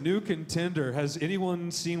there's a new contender. Has anyone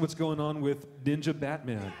seen what's going on with Ninja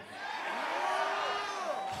Batman?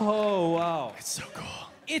 Oh wow! It's so cool.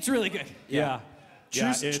 It's really good. Yeah.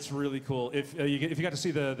 Yeah, it's really cool. If you got to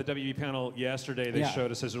see the WB panel yesterday, they showed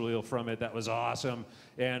us a reel from it. That was awesome.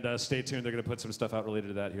 And stay tuned. They're going to put some stuff out related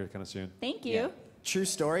to that here kind of soon. Thank you. Yeah. True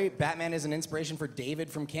story. Batman is an inspiration for David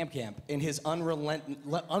from Camp Camp in his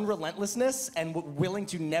unrelentlessness and willing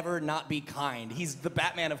to never not be kind. He's the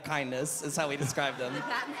Batman of kindness, is how we described him.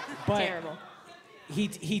 But Terrible.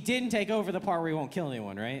 He didn't take over the part where he won't kill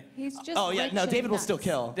anyone, right? He's just. Oh yeah, rich no, and David will nuts. still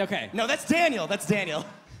kill. Okay. No, that's Daniel. That's Daniel.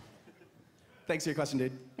 Thanks for your question,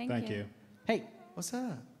 dude. Thank you. Hey, what's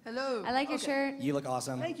up? Hello. I like your shirt. You look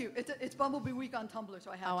awesome. Thank you. It's Bumblebee Week on Tumblr, so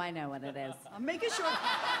I have Oh, to. I know what it is. I'm making sure.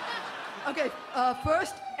 Okay,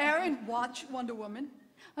 first, Aaron, watch Wonder Woman.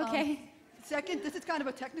 Okay. Second, this is kind of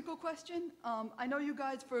a technical question. I know you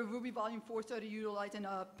guys for RWBY Volume 4 started utilizing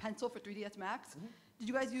a pencil for 3ds Max. Did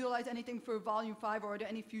you guys utilize anything for Volume 5, or are there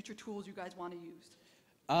any future tools you guys want to use?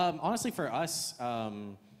 Honestly, for us,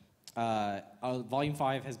 Volume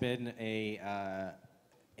 5 has been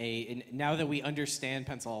now that we understand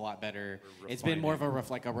pencil a lot better, it's been more of a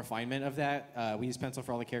refinement of that. We use pencil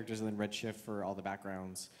for all the characters and then Redshift for all the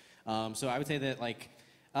backgrounds. So I would say that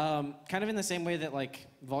kind of in the same way that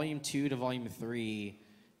Volume 2 to Volume 3,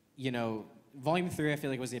 Volume 3 I feel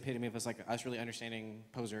like was the epitome of us really understanding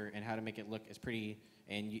Poser and how to make it look as pretty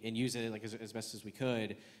and use it as best as we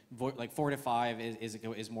could. 4 to 5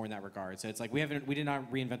 is more in that regard. So it's we did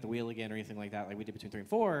not reinvent the wheel again or anything like that like we did between 3 and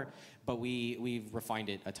 4, but we've refined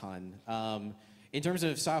it a ton. In terms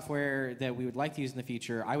of software that we would like to use in the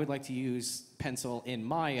future, I would like to use Pencil in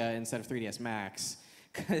Maya instead of 3ds Max,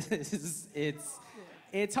 because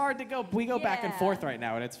it's hard to go. We go back and forth right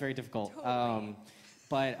now, and it's very difficult. Totally.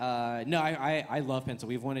 No, I love Pencil.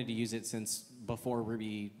 We've wanted to use it since before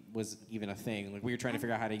RWBY was even a thing. We were trying to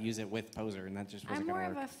figure out how to use it with Poser, and that just wasn't I'm going to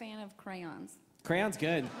more work. of a fan of crayons. Crayon's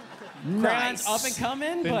good. Nice. Crayon's up and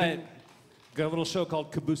coming, but got a little show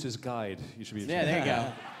called Caboose's Guide. You should be. Yeah, there you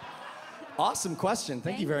go. Awesome question.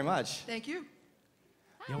 Thank you very much. Thank you.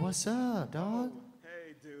 Yo, what's up, dog?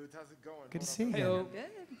 Hey, dudes, how's it going? Good to see you.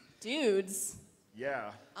 Good. Dudes.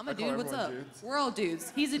 Yeah. I'm a I call dude. What's everyone up? dudes. We're all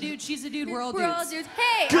dudes. He's a dude. She's a dude. We're all dudes. We're all dudes.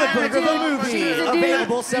 Hey! Good I'm a Burger dude. movie, She's a dude.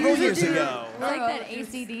 available several She's a years dude. ago. It's like that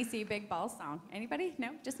AC/DC Big Ball song. Anybody? No?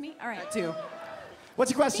 Just me? All right. Two.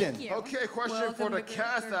 What's your question? Thank you. Okay, question Welcome for the to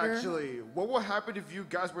cast, Burger. actually. What will happen if you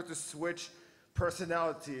guys were to switch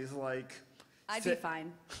personalities? I'd be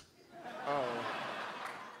fine. Oh.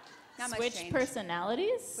 Not much Switch change.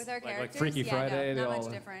 personalities? With our Like characters? Freaky yeah, Friday, no, they not all-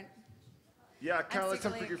 much different. Yeah, kind of like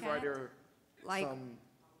some secretly a Freaky cat. Friday or Like- some...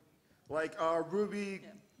 RWBY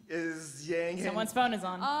is Yang. Someone's phone is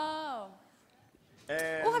on. Oh.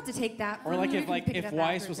 And We'll have to take that. or from you. if We can pick it if up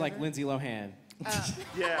Weiss was like afterwards, Lindsay Lohan.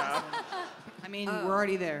 yeah. I mean, we're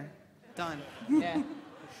already there. Done. Yeah.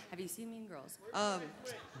 Have you seen Mean Girls?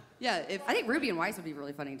 Yeah, if I think Ruby and Weiss would be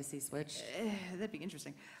really funny to see switch. that'd be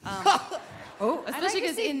interesting. Oh, Especially like to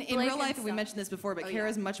because see in Blake real and life, we stuff. mentioned this before, but Oh,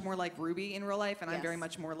 Kara's much more like Ruby in real life, and I'm very Yes.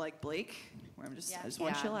 much more like Blake, where I just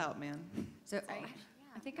want to Yeah. chill out, man. So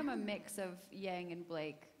I think I'm a mix of Yang and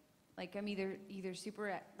Blake. Like I'm either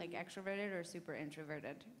super extroverted or super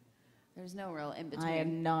introverted. There's no real in between. I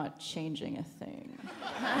am not changing a thing.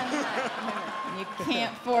 You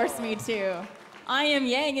can't force me to. I am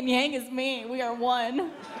Yang and Yang is me. We are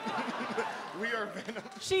one. We are Venom.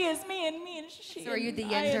 She is me and she So are you is the I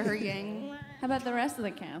yin to am- her yang? How about the rest of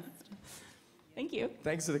the cast? Thank you.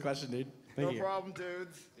 Thanks for the question, dude. No Thank you. problem,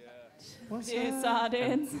 dudes. Yes, I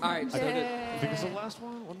did. All right, so I think it's the last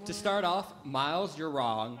one. to start off, Miles, you're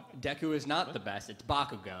wrong. Deku is not the best. It's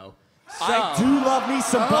Bakugo. I do love me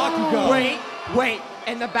some Bakugo. Wait.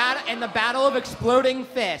 In the battle of exploding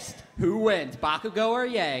fist, who wins, Bakugo or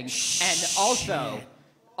Yang? And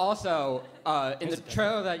also, in the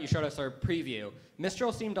trailer that you showed us, our preview,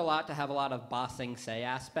 Mistral seemed to have a lot of bossing say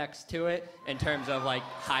aspects to it in terms of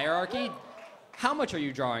hierarchy. How much are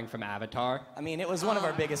you drawing from Avatar? I mean, it was one of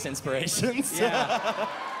our biggest inspirations. Yeah.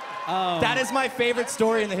 That is my favorite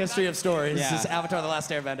story in the history of stories. Yeah. Is Avatar: The Last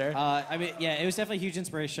Airbender. I mean, yeah, it was definitely a huge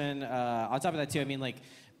inspiration. On top of that, too, I mean,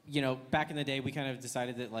 you know, back in the day, we kind of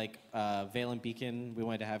decided that like Vale and Beacon, we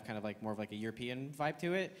wanted to have kind of like more of like a European vibe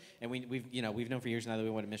to it, and we've known for years now that we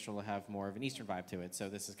wanted Mistral to have more of an Eastern vibe to it. So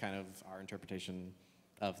this is kind of our interpretation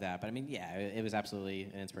of that. But I mean, yeah, it was absolutely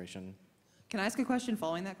an inspiration. Can I ask a question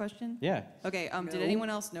following that question? Yeah. Okay, No. did anyone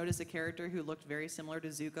else notice a character who looked very similar to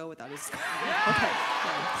Zuko without his... Okay.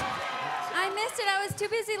 I missed it. I was too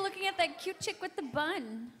busy looking at that cute chick with the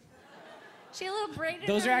bun. She had a little braid in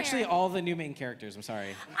Those her are actually hair. all the new main characters. I'm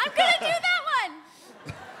sorry. I'm gonna do that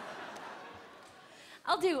one.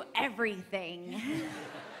 I'll do everything.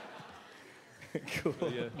 Cool.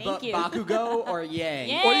 Thank you. Bakugo or Yang?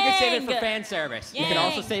 Yang. Or you can save it for fan service. You can Yang.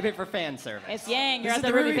 also save it for fan service. It's Yang. You're This at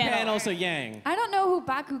is the the RWBY RWBY panel. panel, so Yang. I don't know who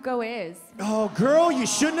Bakugo is. Oh, girl, you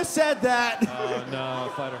shouldn't have said that. Oh,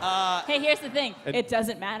 no, fighter. Hey, here's the thing. It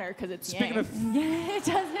doesn't matter because it's Speaking Yang. of- Yeah, it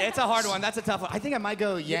doesn't. It's a hard one. That's a tough one. I think I might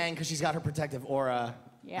go Yang because she's got her protective aura.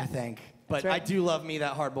 Yeah. I think. But right. I do love me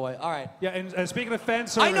that hard boy. All right. Yeah, and speaking of fan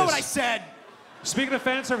service. I know what I said. Speaking of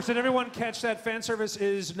fan service, did everyone catch that fan service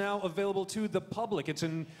is now available to the public? It's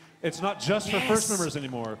not just for first members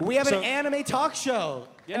anymore. We have an anime talk show.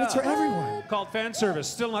 And it's for everyone. Called fan service.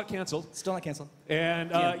 Still not canceled. Still not canceled. And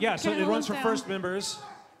yeah, so it runs for first members.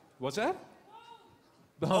 What's that?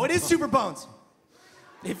 Oh, it is Super Bones.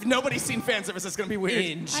 If nobody's seen fan service, it's going to be weird.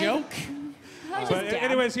 In joke. But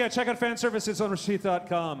anyways, yeah, check out fan service. It's on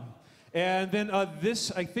receipt.com. And then this,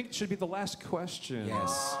 I think, should be the last question.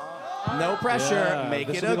 Yes. No pressure. Yeah, Make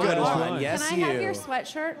this it will a be the good last one. Yes, Can you. I have your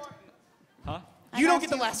sweatshirt? Huh? You don't get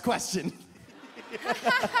the last question. All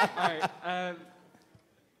right.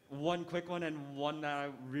 One quick one and one that I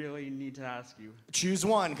really need to ask you. Choose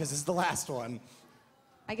one, because this is the last one.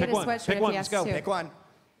 I get Pick a one. sweatshirt Pick if one. he Let's has go. to. Pick one.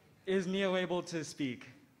 Is Neo able to speak?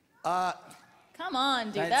 Come on,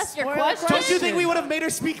 dude. That's That's your spoiler question. Don't you think we would have made her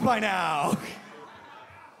speak by now?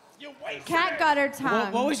 Cat got her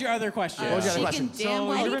tongue. What was your other question? What was your other She question? can damn So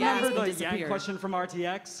well you you guys remember can the Yang disappear. question from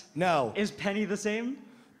RTX? No. Is Penny the same?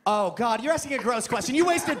 Oh, God, you're asking a gross question. You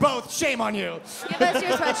wasted both. Shame on you. Give us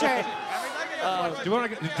your sweatshirt. Do you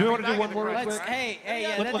want to do one more real Let's, quick? hey,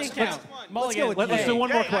 yeah, that Let's- didn't count. Mulligan. Let's do one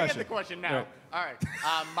more I get question. the question now. Right. All right.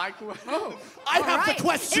 My I have Right. the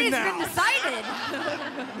question It now. has been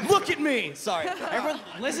decided. Look at me. Sorry. Everyone,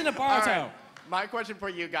 listen to All Baruto. right. My question for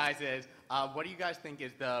you guys is, what do you guys think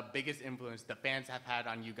is the biggest influence the fans have had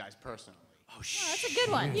on you guys personally? Oh, that's a good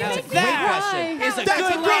one. That's a make great me question. cry. It's a That's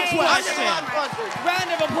good a great last question.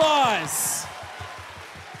 Round of applause.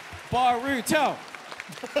 Baruto.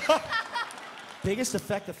 Biggest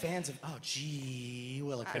effect the fans have. Oh, gee,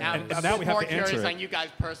 Willikers. Now, And I'm now we have more to answer curious it. on you guys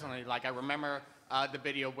personally. Like, I remember the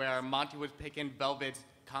video where Monty was picking Velvet's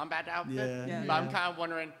combat outfit. Yeah. But I'm kind of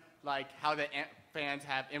wondering, like, how the fans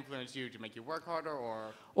have influenced you to make you work harder or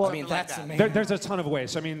Well, I something mean, like that's that. amazing. There's a ton of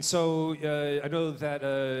ways. I mean, so I know that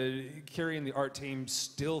Carrie and the art team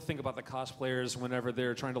still think about the cosplayers whenever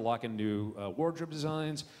they're trying to lock in new wardrobe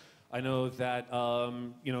designs. I know that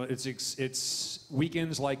you know it's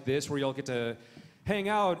weekends like this where y'all get to hang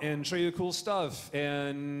out and show you cool stuff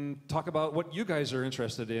and talk about what you guys are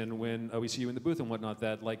interested in when we see you in the booth and whatnot.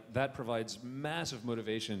 That provides massive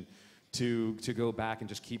motivation to go back and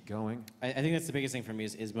just keep going. I think that's the biggest thing for me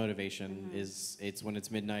is motivation. It's when it's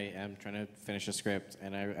midnight, I'm trying to finish a script,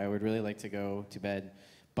 and I would really like to go to bed,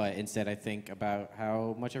 but instead I think about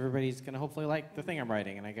how much everybody's gonna hopefully like the thing I'm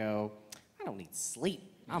writing, and I go, I don't need sleep.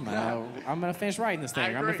 I'm gonna finish writing this thing.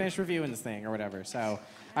 I'm gonna finish reviewing this thing or whatever. So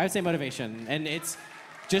I would say motivation, and it's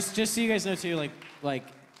just so you guys know too, like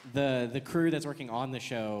the crew that's working on the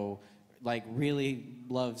show, like really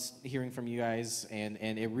loves hearing from you guys, and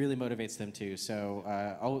it really motivates them too. So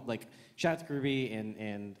I'll like shout out to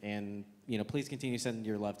RWBY and you know, please continue sending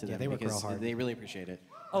your love to them they work because real hard. they really appreciate it.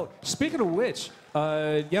 Oh, speaking of which,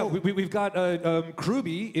 yeah, we've got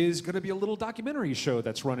RWBY is going to be a little documentary show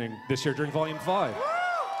that's running this year during Volume 5.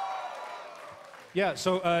 Yeah,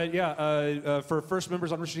 so for first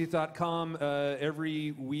members on RoosterTeeth.com,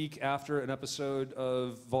 every week after an episode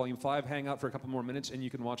of Volume 5, hang out for a couple more minutes and you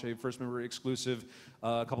can watch a first member exclusive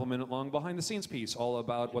couple minute long behind the scenes piece all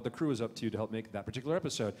about what the crew is up to help make that particular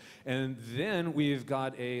episode. And then we've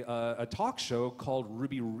got a talk show called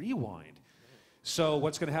RWBY Rewind. So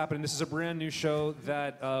what's going to happen, and this is a brand new show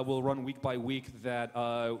that will run week by week, that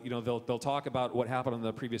you know, they'll talk about what happened on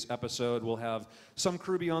the previous episode. We'll have some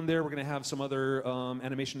RWBY on there. We're going to have some other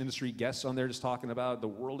animation industry guests on there just talking about the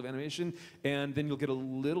world of animation. And then you'll get a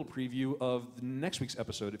little preview of next week's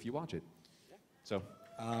episode if you watch it. So.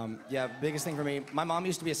 Yeah, biggest thing for me, my mom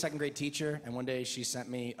used to be a second grade teacher, and one day she sent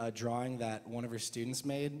me a drawing that one of her students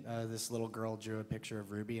made. This little girl drew a picture of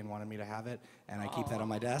RWBY and wanted me to have it, and I keep that on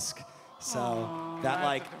my desk. So that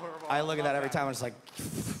like, I look at that every time. I'm just like,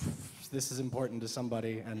 this is important to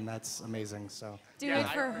somebody, and that's amazing. So Do it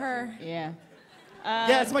for her. Yeah.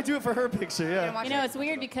 yeah, it's my do it for her picture. Yeah. You know, it's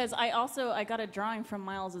weird because I got a drawing from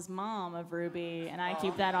Miles's mom of Ruby, and I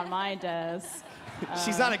keep that on my desk.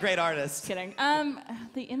 She's not a great artist. Kidding.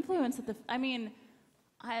 The influence of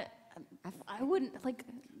I wouldn't like.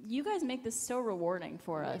 You guys make this so rewarding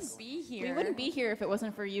for us. Be here. We wouldn't be here if it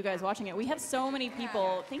wasn't for you guys watching it. We have so many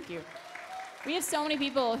people. Thank you. We have so many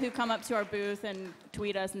people who come up to our booth and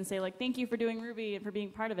tweet us and say, like, thank you for doing RWBY and for being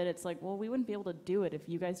part of it. It's like, well, we wouldn't be able to do it if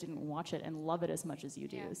you guys didn't watch it and love it as much as you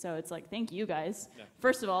do. Yeah. So it's like, thank you guys,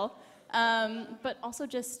 first of all. But also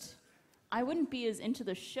just, I wouldn't be as into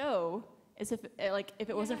the show as if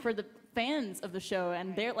it wasn't for the fans of the show.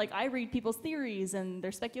 And they're like, I read people's theories and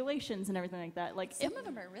their speculations and everything like that. Like, Some of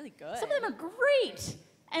them are really good. some of them are great.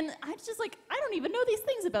 And I just like, I don't even know these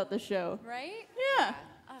things about the show. Right? Yeah.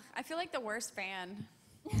 Ugh, I feel like the worst fan.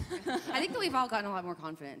 I think that we've all gotten a lot more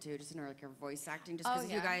confident too, just in our like our voice acting, just because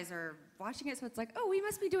you guys are watching it. So it's like, oh, we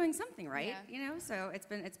must be doing something right, you know. So it's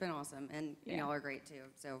been awesome, and y'all are great too.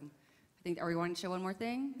 So I think, are we wanting to show one more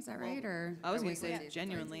thing? Is that right? Or I was are going we to say,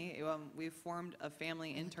 genuinely, we've formed a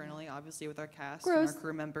family internally, obviously with our cast Gross. and our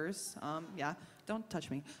crew members. Yeah, don't touch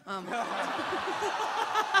me.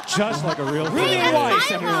 Just like a real Hey, fan.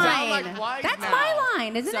 that's my Sound line. like Wise That's now. my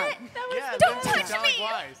line, isn't Sorry. it? Yeah, Don't you touch sound me.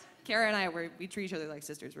 like Wise. Kara and I, we treat each other like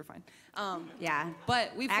sisters. We're fine. Yeah.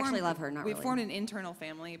 But we've I actually formed, love her, not we've really. formed an internal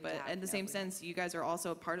family, but in the same sense, you guys are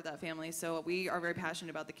also a part of that family. So we are very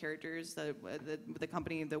passionate about the characters that the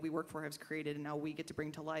company that we work for has created, and now we get to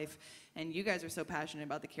bring to life. And you guys are so passionate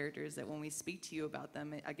about the characters that when we speak to you about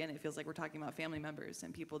them, again, it feels like we're talking about family members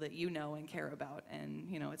and people that you know and care about. And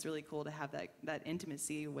you know, it's really cool to have that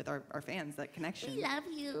intimacy with our fans, that connection. We love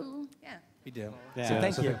you. Yeah. We do. Yeah. So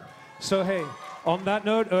thank you. So hey, on that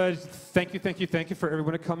note, thank you for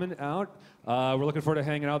everyone coming out. We're looking forward to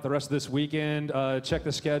hanging out the rest of this weekend. Check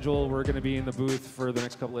the schedule. We're going to be in the booth for the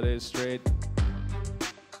next couple of days straight.